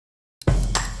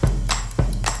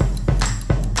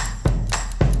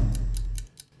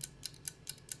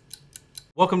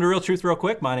Welcome to Real Truth Real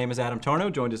Quick. My name is Adam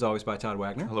Tarnow, joined as always by Todd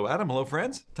Wagner. Hello, Adam. Hello,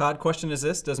 friends. Todd, question is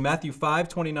this: does Matthew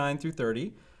 5:29 through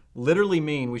 30 literally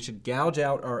mean we should gouge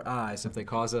out our eyes if they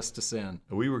cause us to sin?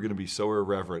 We were going to be so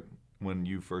irreverent when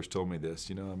you first told me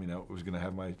this. I was going to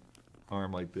have my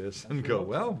arm like this and go,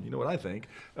 well, you know what I think.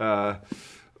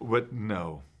 But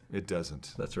no, it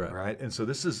doesn't. That's right. Right? And so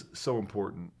this is so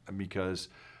important because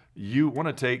you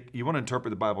want to interpret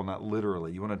the Bible not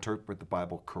literally. You want to interpret the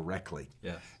Bible correctly.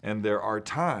 Yes. And there are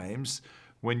times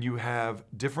when you have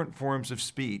different forms of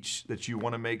speech that you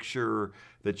want to make sure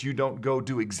that you don't go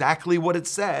do exactly what it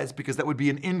says, because that would be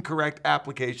an incorrect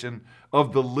application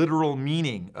of the literal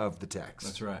meaning of the text.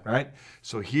 That's right. Right?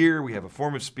 So here we have a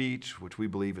form of speech which we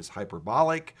believe is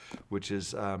hyperbolic, which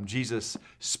is Jesus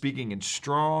speaking in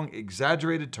strong,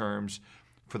 exaggerated terms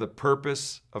for the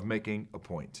purpose of making a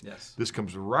point. Yes. This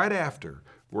comes right after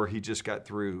where he just got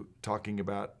through talking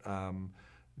about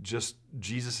just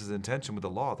Jesus' intention with the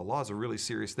law. The law is a really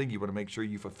serious thing. You want to make sure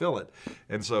you fulfill it.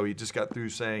 And so he just got through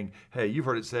saying, hey, you've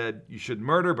heard it said you shouldn't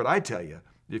murder, but I tell you,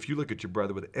 if you look at your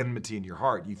brother with enmity in your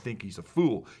heart, you think he's a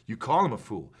fool, you call him a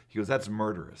fool. He goes, that's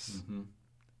murderous. Mm-hmm.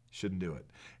 Shouldn't do it.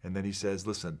 And then he says,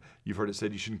 listen, you've heard it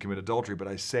said you shouldn't commit adultery, but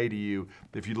I say to you,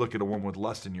 if you look at a woman with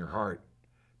lust in your heart,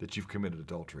 that you've committed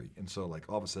adultery. And so like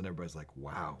all of a sudden everybody's like,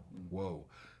 wow, whoa.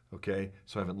 Okay,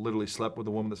 so I haven't literally slept with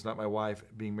a woman that's not my wife,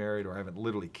 being married, or I haven't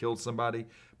literally killed somebody,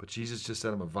 but Jesus just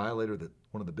said I'm a violator, that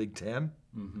one of the big 10.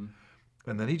 Mm-hmm.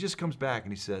 And then he just comes back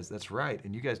and he says, that's right,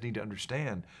 and you guys need to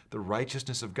understand the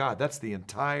righteousness of God. That's the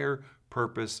entire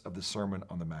purpose of the Sermon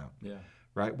on the Mount. Yeah.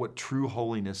 Right? What true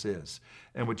holiness is.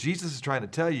 And what Jesus is trying to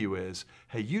tell you is,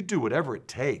 hey, you do whatever it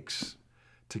takes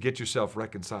to get yourself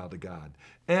reconciled to God.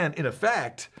 And in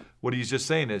effect, what he's just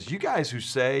saying is, you guys who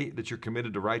say that you're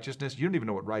committed to righteousness, you don't even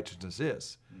know what righteousness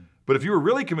is. But if you were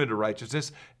really committed to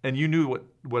righteousness and you knew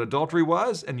what adultery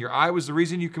was, and your eye was the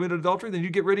reason you committed adultery, then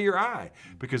you'd get rid of your eye.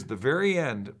 Because at the very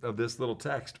end of this little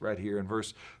text right here in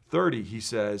verse 30, he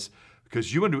says,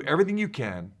 because you want to do everything you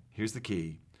can, here's the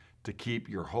key, to keep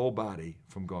your whole body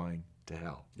from going to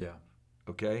hell. Yeah.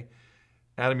 Okay?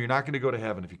 Adam, you're not going to go to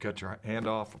heaven if you cut your hand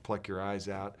off or pluck your eyes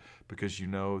out because you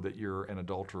know that you're an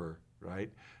adulterer,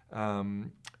 right?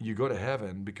 You go to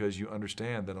heaven because you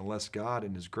understand that unless God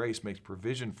in His grace makes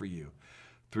provision for you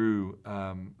through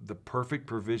the perfect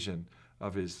provision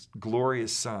of His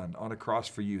glorious Son on a cross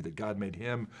for you, that God made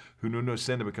Him who knew no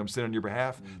sin to become sin on your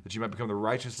behalf, that you might become the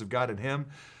righteousness of God in Him,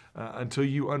 until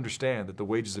you understand that the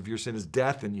wages of your sin is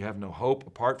death and you have no hope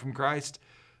apart from Christ,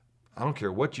 I don't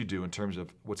care what you do in terms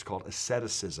of what's called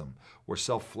asceticism or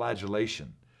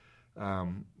self-flagellation.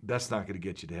 That's not going to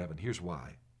get you to heaven. Here's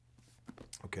why.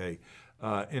 Okay,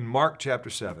 in Mark chapter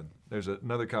 7, there's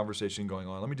another conversation going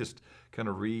on. Let me just kind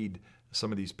of read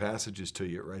some of these passages to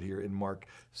you right here in Mark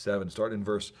 7. Starting in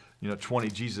verse 20,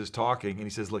 Jesus talking, and he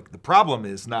says, look, the problem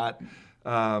is not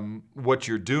what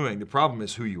you're doing. The problem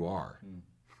is who you are,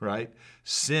 right?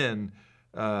 Sin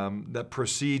that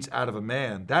proceeds out of a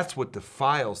man, that's what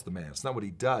defiles the man. It's not what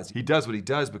he does. He does what he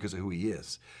does because of who he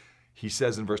is. He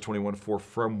says in verse 21, for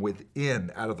from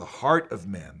within, out of the heart of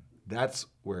men, that's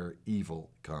where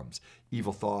evil comes.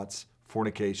 Evil thoughts,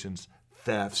 fornications,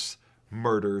 thefts,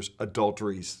 murders,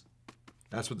 adulteries.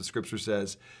 That's what the scripture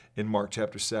says in Mark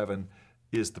chapter 7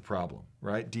 is the problem,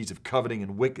 right? Deeds of coveting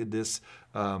and wickedness,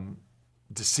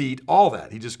 deceit, all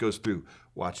that. He just goes through.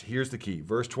 Watch, here's the key.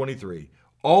 Verse 23.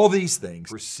 All these things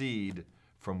proceed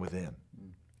from within,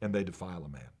 and they defile a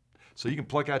man. So you can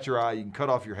pluck out your eye, you can cut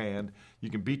off your hand, you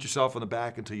can beat yourself on the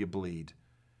back until you bleed,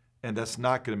 and that's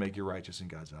not going to make you righteous in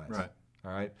God's eyes. Right.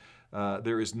 All right?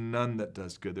 There is none that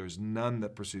does good. There is none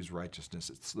that pursues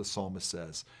righteousness, it's the psalmist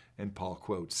says, and Paul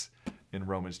quotes in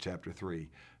Romans chapter 3.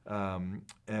 And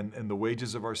the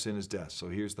wages of our sin is death. So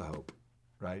here's the hope,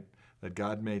 right? That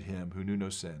God made Him who knew no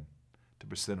sin to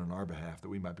be sin on our behalf, that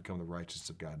we might become the righteousness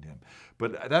of God in Him.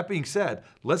 But that being said,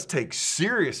 let's take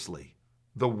seriously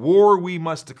the war we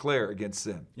must declare against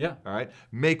sin. Yeah. All right?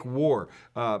 Make war.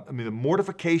 The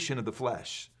mortification of the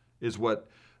flesh is what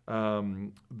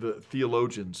the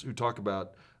theologians who talk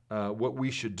about what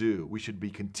we should do. We should be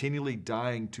continually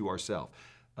dying to ourselves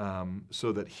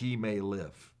so that He may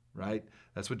live, right?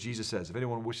 That's what Jesus says. If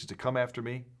anyone wishes to come after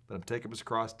me, let him take up his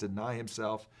cross, deny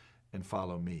himself, and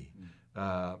follow me.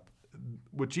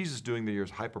 What Jesus is doing there is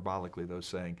hyperbolically, though,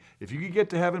 saying, if you could get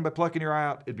to heaven by plucking your eye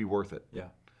out, it'd be worth it. Yeah.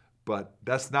 But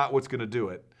that's not what's going to do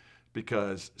it,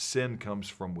 because sin comes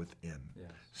from within.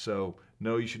 Yes. So,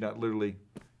 no, you should not literally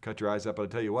cut your eyes up. But I'll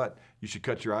tell you what, you should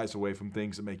cut your eyes away from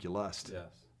things that make you lust. Yes.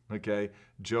 Okay?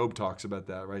 Job talks about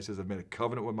that, right? He says, I've made a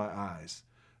covenant with my eyes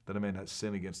that I may not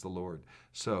sin against the Lord.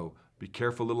 So, be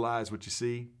careful, little eyes, what you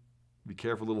see. Be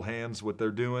careful, little hands, what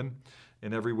they're doing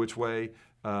in every which way.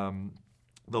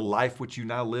 The life which you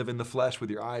now live in the flesh with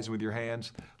your eyes and with your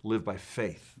hands, live by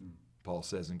faith, Paul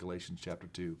says in Galatians chapter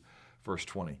 2, verse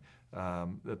 20,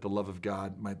 that the love of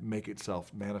God might make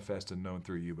itself manifest and known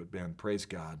through you. But man, praise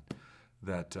God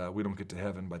that we don't get to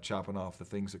heaven by chopping off the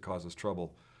things that cause us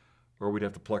trouble, or we'd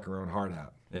have to pluck our own heart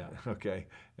out. Yeah. Okay?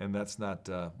 And that's not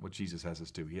what Jesus has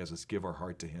us do. He has us give our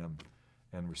heart to him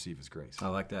and receive his grace. I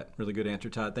like that. Really good answer,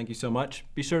 Todd. Thank you so much.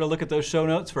 Be sure to look at those show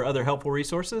notes for other helpful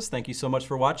resources. Thank you so much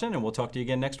for watching, and we'll talk to you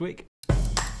again next week.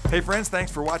 Hey friends, thanks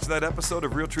for watching that episode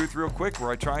of Real Truth Real Quick,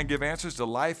 where I try and give answers to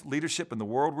life, leadership, and the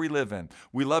world we live in.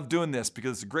 We love doing this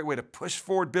because it's a great way to push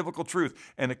forward biblical truth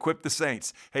and equip the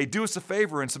saints. Hey, do us a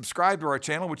favor and subscribe to our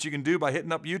channel, which you can do by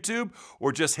hitting up YouTube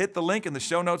or just hit the link in the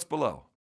show notes below.